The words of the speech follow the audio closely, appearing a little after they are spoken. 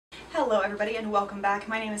Hello everybody and welcome back.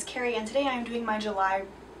 My name is Kari and today I am doing my July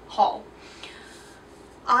haul.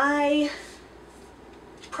 I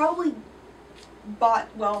probably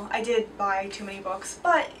I did buy too many books,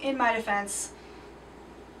 but in my defense,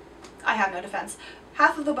 I have no defense.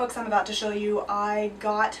 Half of the books I'm about to show you I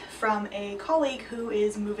got from a colleague who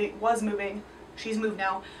was moving, she's moved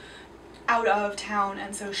now, out of town,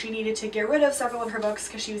 and so she needed to get rid of several of her books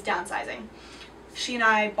because she was downsizing. She and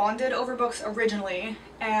I bonded over books originally,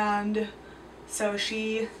 and so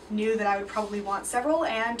she knew that I would probably want several,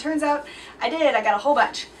 and turns out I did. I got a whole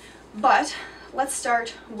bunch. But let's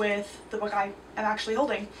start with the book I am actually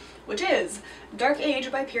holding, which is Dark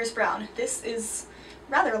Age by Pierce Brown. This is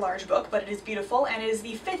a rather large book, but it is beautiful, and it is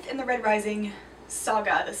the fifth in the Red Rising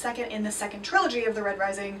saga, the second in the second trilogy of the Red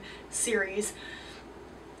Rising series.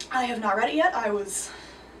 I have not read it yet. I was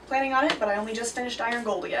planning on it, but I only just finished Iron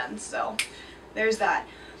Gold again, so there's that.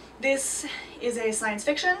 This is a science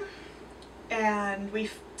fiction, and we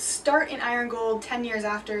start in Iron Gold 10 years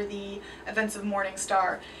after the events of Morning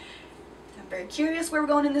Star. I'm very curious where we're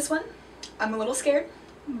going in this one. I'm a little scared,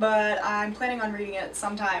 but I'm planning on reading it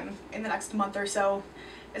sometime in the next month or so,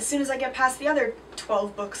 as soon as I get past the other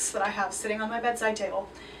 12 books that I have sitting on my bedside table.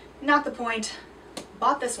 Not the point.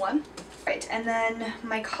 Bought this one. Right, and then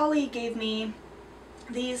my colleague gave me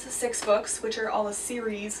these 6 books, which are all a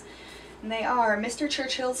series. And they are Mr.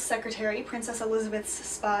 Churchill's Secretary, Princess Elizabeth's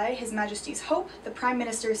Spy, His Majesty's Hope, The Prime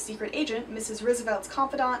Minister's Secret Agent, Mrs. Roosevelt's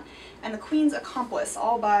Confidant, and The Queen's Accomplice,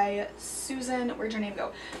 all by Susan, where'd your name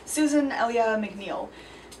go? Susan Elia McNeill.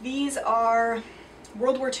 These are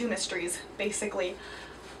World War II mysteries, basically.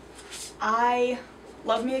 I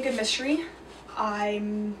love me a good mystery.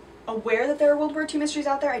 I'm aware that there are World War II mysteries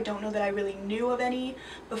out there. I don't know that I really knew of any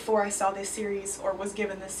before I saw this series, or was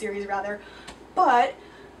given this series rather, but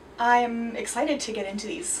I'm excited to get into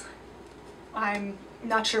these. I'm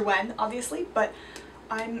not sure when, obviously, but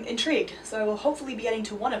I'm intrigued, so I will hopefully be getting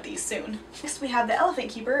to one of these soon. Next we have The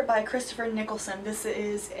Elephant Keeper by Christopher Nicholson. This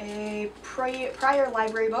is a prior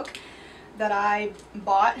library book that I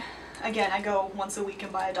bought. Again, I go once a week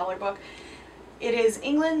and buy a $1 book. It is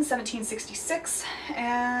England, 1766,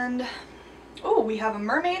 and oh, we have a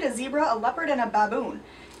mermaid, a zebra, a leopard, and a baboon,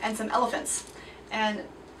 and some elephants. And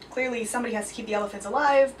clearly somebody has to keep the elephants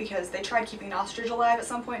alive because they tried keeping an ostrich alive at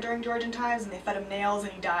some point during Georgian times and they fed him nails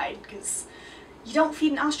and he died, because you don't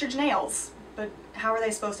feed an ostrich nails. But how are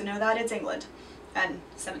they supposed to know that? It's England. And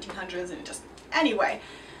 1700s and just... Anyway,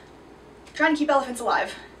 trying to keep elephants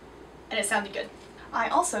alive, and it sounded good. I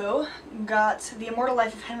also got The Immortal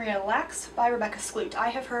Life of Henrietta Lacks by Rebecca Skloot. I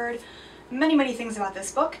have heard many things about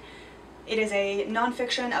this book. It is a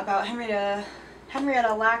nonfiction about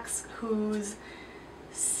Henrietta Lacks, whose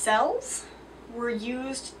cells were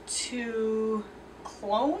used to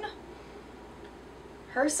clone.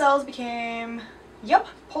 Her cells became, yep,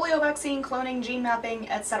 polio vaccine, cloning, gene mapping,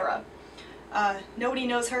 etc. Nobody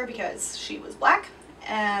knows her because she was black,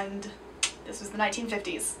 and this was the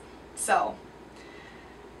 1950s, so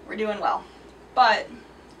we're doing well. But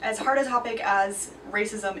as hard a topic as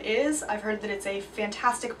racism is, I've heard that it's a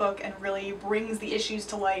fantastic book and really brings the issues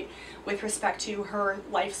to light with respect to her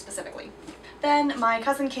life specifically. Then my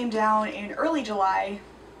cousin came down in early July.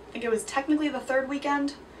 I think it was technically the 3rd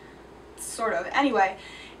weekend, sort of. Anyway,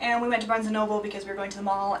 and we went to Barnes & Noble because we were going to the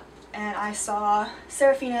mall, and I saw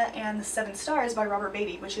Serafina and the 7 Stars by Robert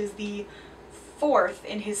Beatty, which is the 4th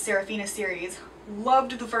in his Serafina series.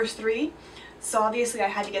 Loved the first 3. So obviously I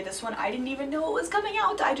had to get this one. I didn't even know it was coming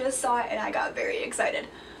out. I just saw it and I got very excited.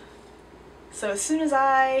 So as soon as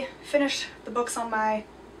I finish the books on my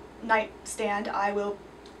nightstand, I will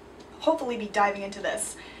hopefully be diving into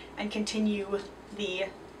this and continue the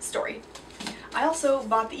story. I also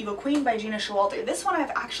bought The Evil Queen by Gina Showalter. This one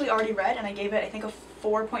I've actually already read, and I gave it, I think, a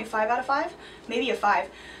 4.5 out of 5, maybe a 5.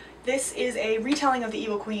 This is a retelling of the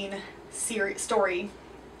Evil Queen story,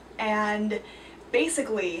 and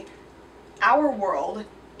basically our world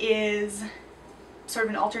is sort of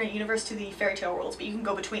an alternate universe to the fairy tale worlds, but you can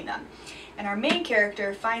go between them. And our main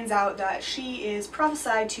character finds out that she is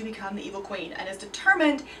prophesied to become the Evil Queen and is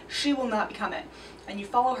determined she will not become it. And you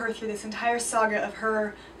follow her through this entire saga of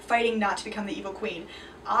her fighting not to become the Evil Queen.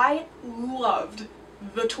 I loved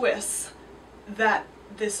the twists that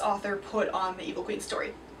this author put on the Evil Queen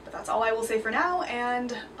story. But that's all I will say for now,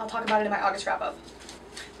 and I'll talk about it in my August wrap-up.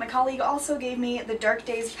 My colleague also gave me The Dark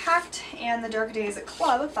Days Pact and The Dark Days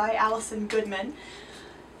Club by Alison Goodman.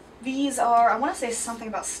 These are, I want to say something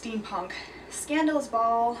about steampunk. Scandalous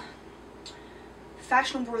Ball,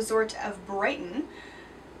 Fashionable Resort of Brighton.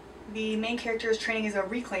 The main character is training as a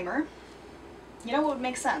reclaimer. You know what would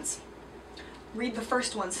make sense? read the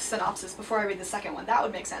first one's synopsis before I read the second one. That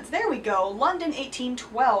would make sense. There we go. London,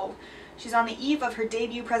 1812. She's on the eve of her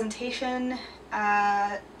debut presentation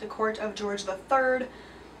at the court of George III.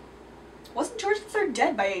 Wasn't George III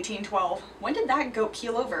dead by 1812? When did that goat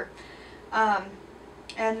keel over?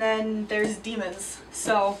 And then there's demons,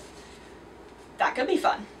 so that could be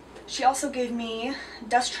fun. She also gave me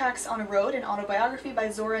Dust Tracks on a Road, an autobiography by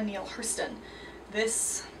Zora Neale Hurston.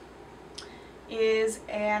 This is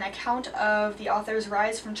an account of the author's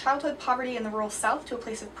rise from childhood poverty in the rural South to a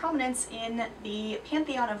place of prominence in the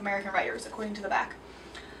pantheon of American writers, according to the back.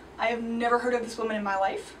 I have never heard of this woman in my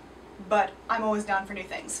life, but I'm always down for new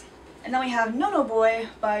things. And then we have No No Boy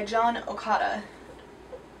by John Okada.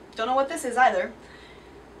 Don't know what this is either.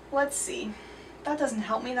 Let's see. That doesn't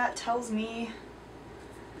help me. That tells me...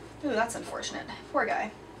 Ooh, that's unfortunate. Poor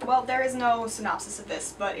guy. Well, there is no synopsis of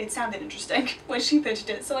this, but it sounded interesting when she pitched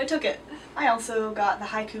it, so I took it. I also got the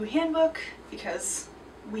Haiku Handbook, because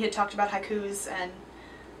we had talked about haikus and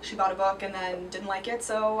she bought a book and then didn't like it,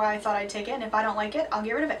 so I thought I'd take it, and if I don't like it, I'll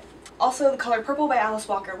get rid of it. Also, The Color Purple by Alice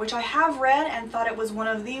Walker, which I have read and thought it was one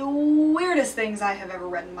of the weirdest things I have ever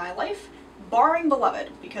read in my life, barring Beloved,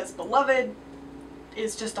 because Beloved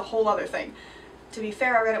is just a whole other thing. To be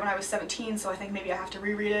fair, I read it when I was 17, so I think maybe I have to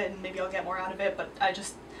reread it and maybe I'll get more out of it, but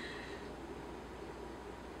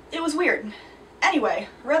it was weird. Anyway,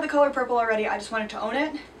 read The Color Purple already, I just wanted to own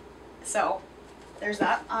it, so there's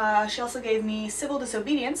that. She also gave me Civil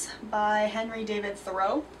Disobedience by Henry David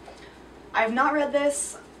Thoreau. I have not read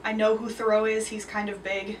this. I know who Thoreau is. He's kind of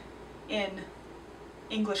big in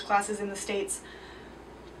English classes in the States.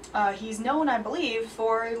 He's known, I believe,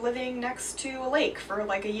 for living next to a lake for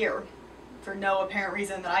like a year, for no apparent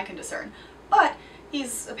reason that I can discern. But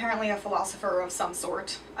he's apparently a philosopher of some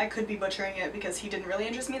sort. I could be butchering it because he didn't really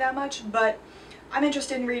interest me that much, but I'm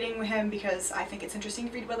interested in reading him because I think it's interesting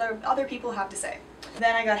to read what other people have to say.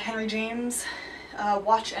 Then I got Henry James,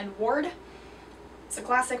 Watch and Ward. It's a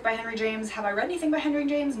classic by Henry James. Have I read anything by Henry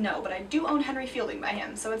James? No, but I do own Henry Fielding by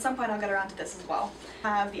him, so at some point I'll get around to this as well.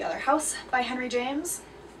 I have The Other House by Henry James.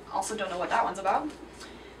 Also don't know what that one's about.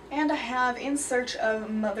 And I have In Search of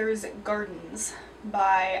Mother's Gardens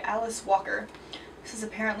by Alice Walker. This is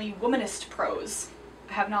apparently womanist prose.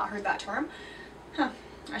 I have not heard that term. Huh,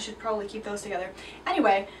 I should probably keep those together.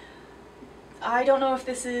 Anyway, I don't know if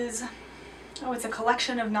this is... Oh, it's a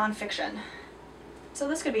collection of nonfiction. So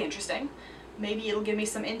this could be interesting. Maybe it'll give me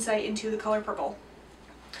some insight into The Color Purple.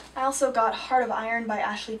 I also got Heart of Iron by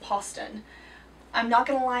Ashley Poston. I'm not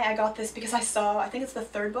gonna lie, I got this because I saw, I think it's the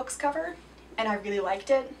third book's cover, and I really liked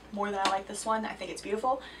it more than I like this one. I think it's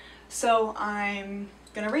beautiful. So I'm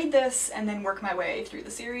gonna read this and then work my way through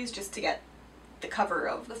the series just to get the cover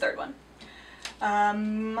of the third one.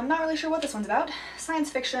 I'm not really sure what this one's about.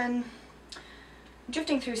 Science fiction,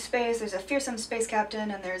 drifting through space, there's a fearsome space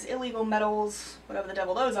captain and there's illegal metals, whatever the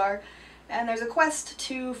devil those are, and there's a quest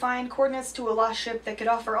to find coordinates to a lost ship that could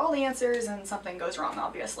offer all the answers, and something goes wrong,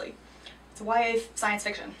 obviously. It's YA science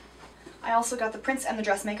fiction. I also got The Prince and the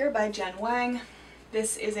Dressmaker by Jen Wang.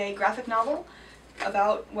 This is a graphic novel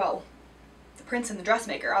about, well, the prince and the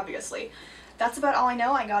dressmaker, obviously. That's about all I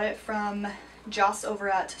know. I got it from Joss over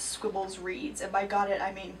at Squibbles Reads, and by got it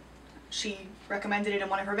I mean she recommended it in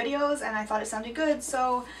one of her videos and I thought it sounded good,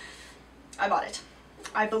 so I bought it.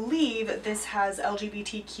 I believe this has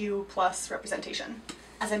LGBTQ plus representation.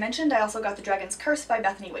 As I mentioned, I also got The Dragon's Curse by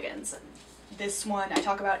Bethany Wiggins. This one I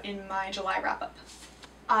talk about in my July wrap-up.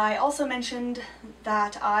 I also mentioned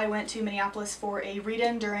that I went to Minneapolis for a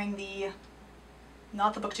read-in during the,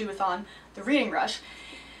 not the Booktubeathon, the Reading Rush,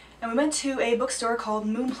 and we went to a bookstore called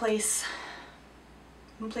Moon Place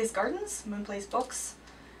Gardens? Moon Place Books?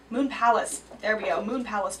 Moon Palace. There we go, Moon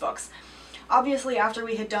Palace Books. Obviously, after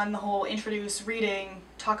we had done the whole introduce, reading,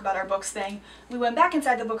 talk about our books thing, we went back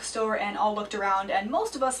inside the bookstore and all looked around, and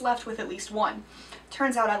most of us left with at least one.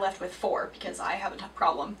 Turns out I left with 4, because I have a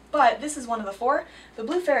problem. But this is one of the 4, The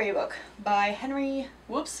Blue Fairy Book by Andrew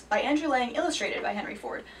Lang, illustrated by Henry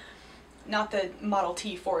Ford. Not the Model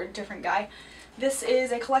T Ford, different guy. This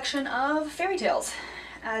is a collection of fairy tales.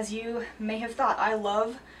 As you may have thought, I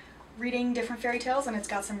love reading different fairy tales, and it's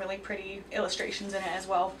got some really pretty illustrations in it as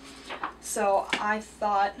well. So I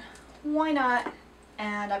thought, why not?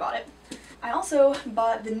 And I bought it. I also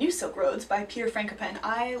bought The New Silk Roads by Peter Frankopan.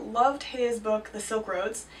 I loved his book, The Silk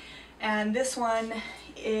Roads, and this one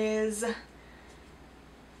is,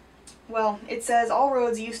 well, it says, all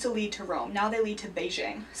roads used to lead to Rome, now they lead to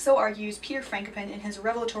Beijing. So argues Peter Frankopan in his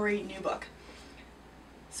revelatory new book.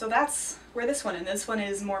 So that's where this one, and this one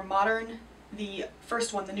is more modern. The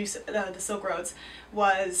first one, The Silk Roads,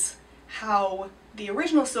 was how the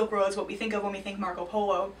original Silk Roads, what we think of when we think Marco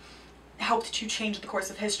Polo, helped to change the course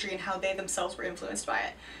of history and how they themselves were influenced by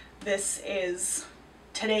it. This is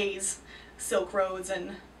today's Silk Roads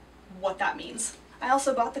and what that means. I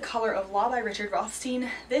also bought The Color of Law by Richard Rothstein.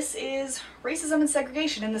 This is racism and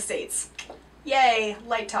segregation in the States. Yay,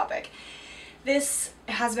 light topic. This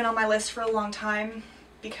has been on my list for a long time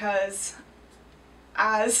because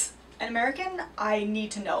as an American, I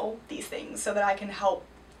need to know these things so that I can help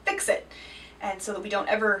fix it and so that we don't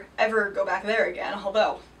ever go back there again,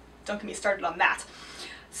 although don't get me started on that.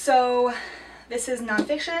 So this is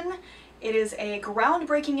nonfiction. It is a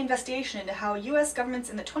groundbreaking investigation into how US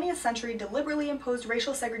governments in the 20th century deliberately imposed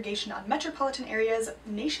racial segregation on metropolitan areas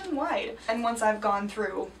nationwide. And once I've gone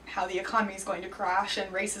through how the economy is going to crash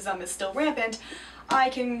and racism is still rampant, I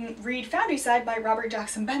can read Foundryside by Robert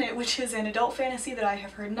Jackson Bennett, which is an adult fantasy that I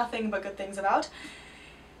have heard nothing but good things about.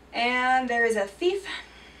 And there is a thief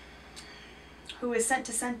who is sent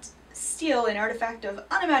to steal an artifact of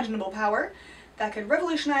unimaginable power that could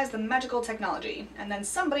revolutionize the magical technology, and then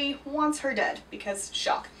somebody wants her dead, because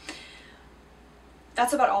shock.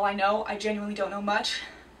 That's about all I know. I genuinely don't know much.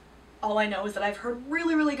 All I know is that I've heard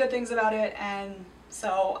really, really good things about it, and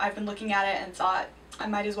so I've been looking at it and thought I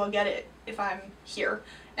might as well get it if I'm here,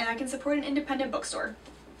 and I can support an independent bookstore.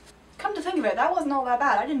 Come to think of it, that wasn't all that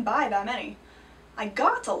bad. I didn't buy that many. I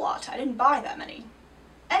got a lot, I didn't buy that many.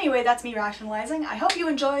 Anyway, that's me rationalizing. I hope you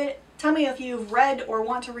enjoyed. Tell me if you've read or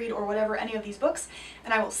want to read or whatever any of these books,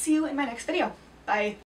 and I will see you in my next video. Bye!